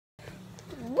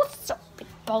What's up, big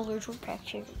ballers? We're back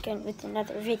here again with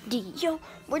another video.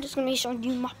 We're just gonna be showing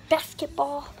you my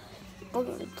basketball. We're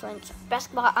gonna be playing some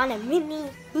basketball on a mini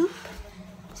hoop.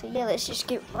 So yeah, let's just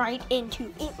get right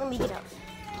into it. Let me get up.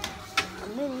 A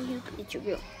mini hoop, it's a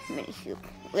real mini hoop.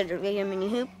 Literally a mini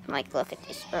hoop. Like, look at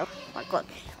this, bro. Like, look.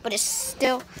 But it is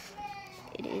still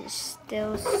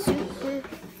super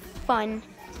fun.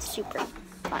 Super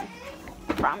fun.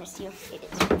 I promise you, it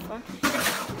is super fun.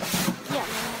 Yeah,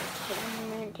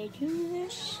 I'm gonna do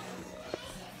this.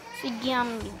 So yeah, I'm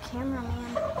gonna be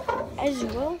cameraman as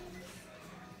well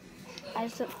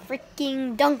as the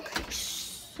freaking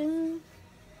dunkers.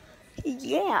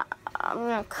 Yeah, I'm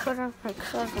gonna cut off my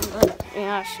cousin, but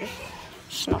yeah,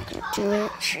 she's not gonna do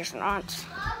it. She's not.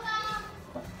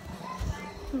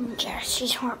 Yeah,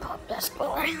 she's more about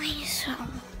basketball anyway, so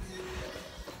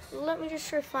let me just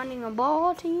try finding a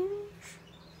ball to use.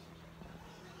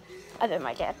 I bet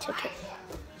my dad took it.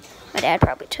 My dad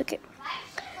probably took it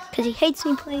because he hates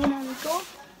me playing on the goal.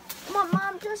 My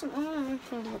mom doesn't. And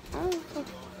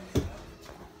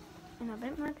I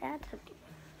bet my dad took it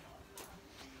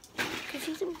because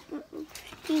he's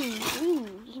rude.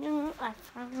 You know, I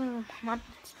don't want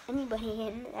anybody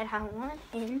in that I want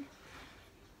in.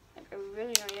 I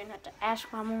really don't even have to ask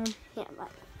my mom. Yeah,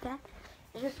 about that.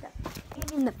 It's just that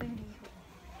in the booty.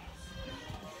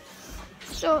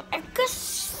 So I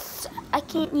guess I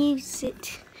can't use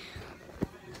it.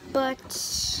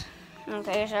 But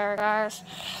okay, sorry guys.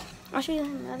 I'll show you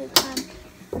another time.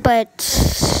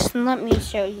 But let me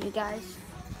show you guys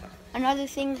another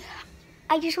thing.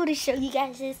 I just want to show you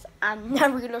guys this. I'm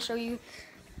never gonna show you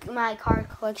my card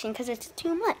collection because it's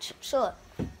too much. So look.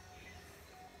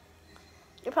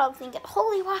 You're probably thinking,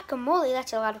 holy guacamole,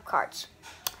 that's a lot of cards.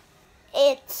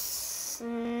 It's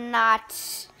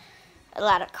not a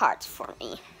lot of cards for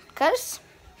me because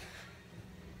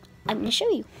I'm going to show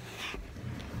you.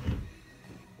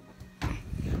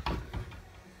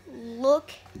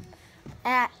 Look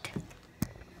at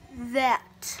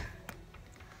that.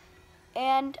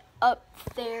 And up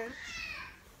there.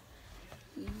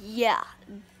 Yeah.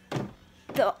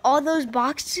 All those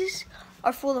boxes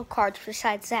are full of cards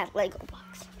besides that Lego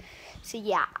box. So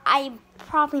yeah, I'm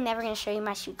probably never going to show you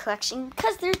my shoe collection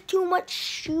because there's too much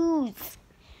shoes.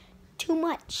 Too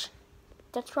much.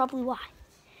 That's probably why.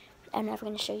 I'm never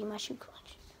going to show you my shoe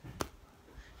collection.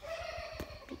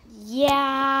 But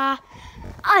yeah,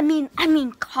 I mean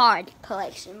card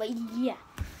collection, but yeah.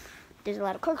 There's a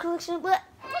lot of card collection, but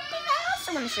one thing I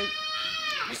also want to show you.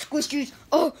 My squish shoes.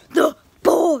 Oh, the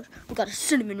board. We got a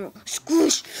cinnamon roll.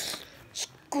 Squish.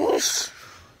 Squish.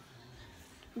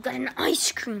 We got an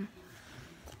ice cream.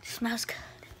 Smells good.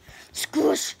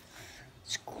 Squish.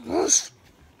 Squish.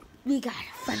 We got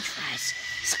french fries.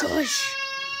 Squish.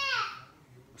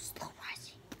 Slow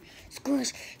rising.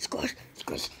 Squish. Squish.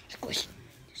 Squish. Squish.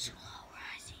 Slow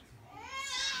rising.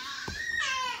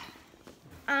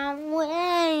 I'm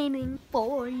waiting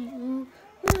for you.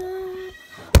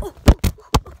 Oh.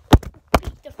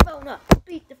 Beat the phone up.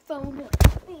 Beat the phone up.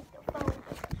 Beat the phone up.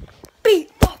 Beat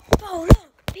the phone up.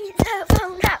 Beat the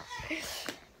phone up.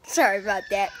 Sorry about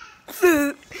that.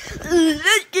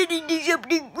 Let's get into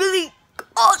something really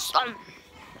awesome.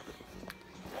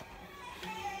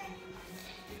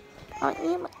 I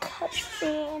am a Cubs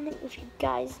fan, if you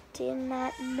guys did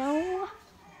not know.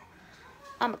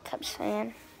 I'm a Cubs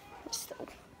fan. So,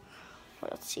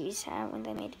 World Series hat when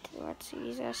they made it to the World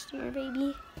Series last year,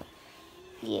 baby.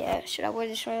 Yeah, should I wear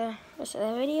this for the rest of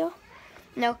the video?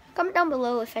 No, comment down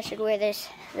below if I should wear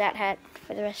that hat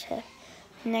for the rest of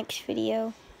the next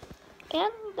video.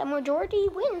 And the majority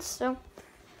wins, so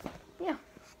yeah.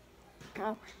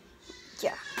 Oh,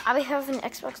 yeah. I have an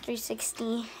Xbox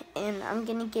 360, and I'm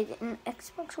gonna get an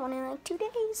Xbox One in like 2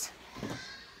 days.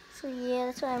 So yeah,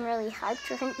 that's why I'm really hyped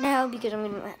right now because I'm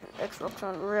gonna have an Xbox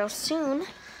One real soon.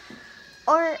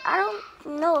 Or I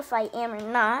don't know if I am or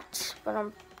not, but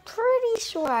I'm pretty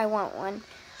sure I want one.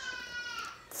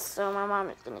 So my mom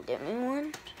is gonna get me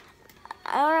one.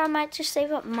 Or I might just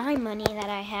save up my money that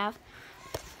I have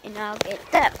and I'll get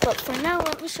that. But for now,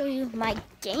 let me show you my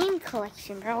game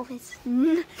collection, bro.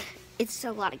 It's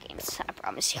a lot of games, I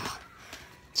promise y'all.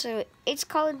 So it's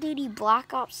Call of Duty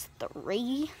Black Ops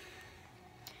 3.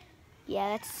 Yeah,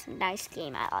 that's a nice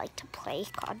game I like to play.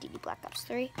 Call of Duty Black Ops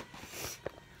 3.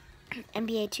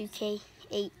 NBA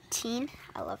 2K18.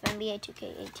 I love NBA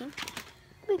 2K18.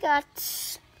 We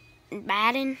got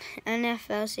Madden,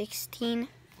 NFL 16.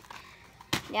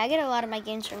 Yeah, I get a lot of my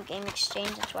games from Game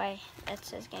Exchange. That's why that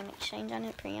says Game Exchange on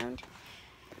it, pre-owned.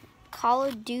 Call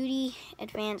of Duty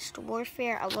Advanced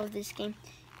Warfare. I love this game.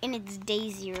 And it's Day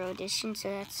Zero edition, so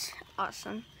that's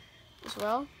awesome as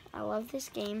well. I love this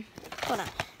game. Hold on.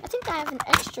 I think I have an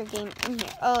extra game in here.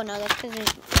 Oh, no, that's because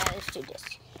there's 2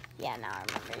 discs. Yeah, now I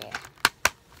remember it.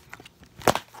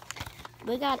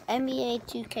 We got NBA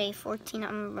 2K14.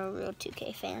 I'm a real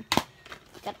 2K fan.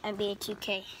 We got NBA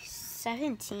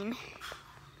 2K17.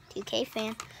 2K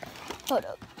fan. Hold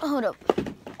up.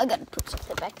 I gotta put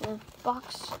something back in the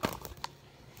box.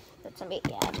 That's NBA,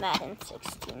 yeah, Madden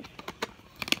 16.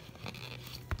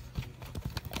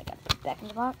 I gotta put it back in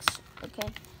the box. Okay.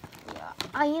 Yeah,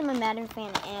 I am a Madden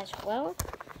fan as well.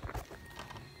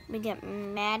 We got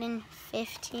Madden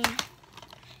 15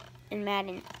 and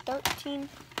Madden 13.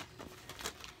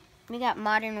 We got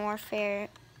Modern Warfare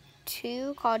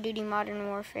 2, Call of Duty Modern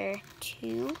Warfare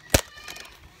 2.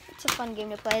 It's a fun game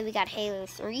to play. We got Halo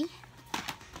 3.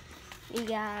 We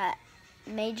got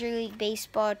Major League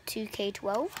Baseball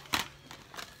 2K12.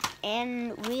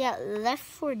 And we got Left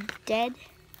 4 Dead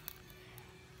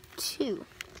 2.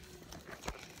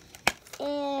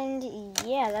 And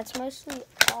yeah, that's mostly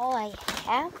all I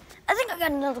have. I think I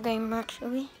got another game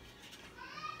actually.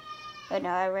 But no,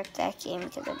 I wrecked that game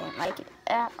because I didn't like it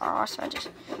at all. So I just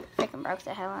freaking broke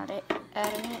the hell out of it.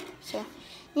 So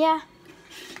yeah.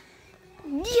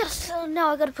 Yes, so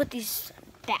now I gotta put these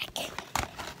back.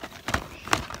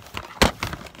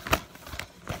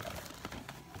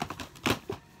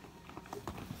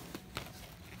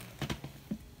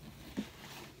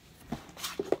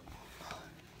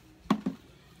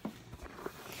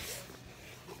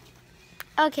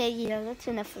 Okay, yeah, that's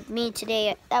enough of me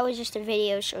today. That was just a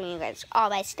video showing you guys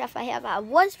all my stuff I have. I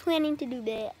was planning to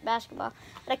do basketball,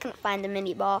 but I couldn't find the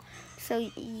mini ball. So,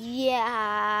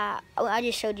 yeah, I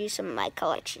just showed you some of my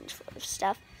collections of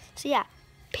stuff. So, yeah,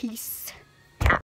 peace.